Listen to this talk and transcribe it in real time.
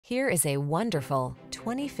Here is a wonderful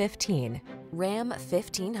 2015 Ram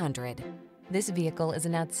 1500. This vehicle is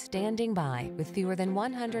an outstanding buy with fewer than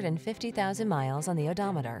 150,000 miles on the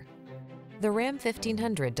odometer. The Ram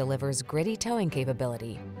 1500 delivers gritty towing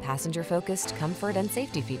capability, passenger-focused comfort and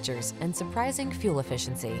safety features, and surprising fuel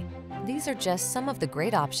efficiency. These are just some of the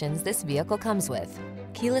great options this vehicle comes with: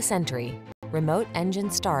 keyless entry, remote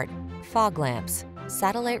engine start, fog lamps,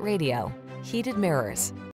 satellite radio, heated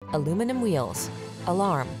mirrors, aluminum wheels,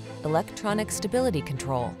 alarm, electronic stability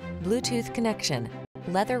control, Bluetooth connection,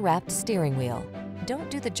 leather-wrapped steering wheel. Don't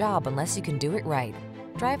do the job unless you can do it right.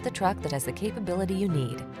 Drive the truck that has the capability you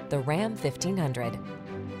need, the Ram 1500.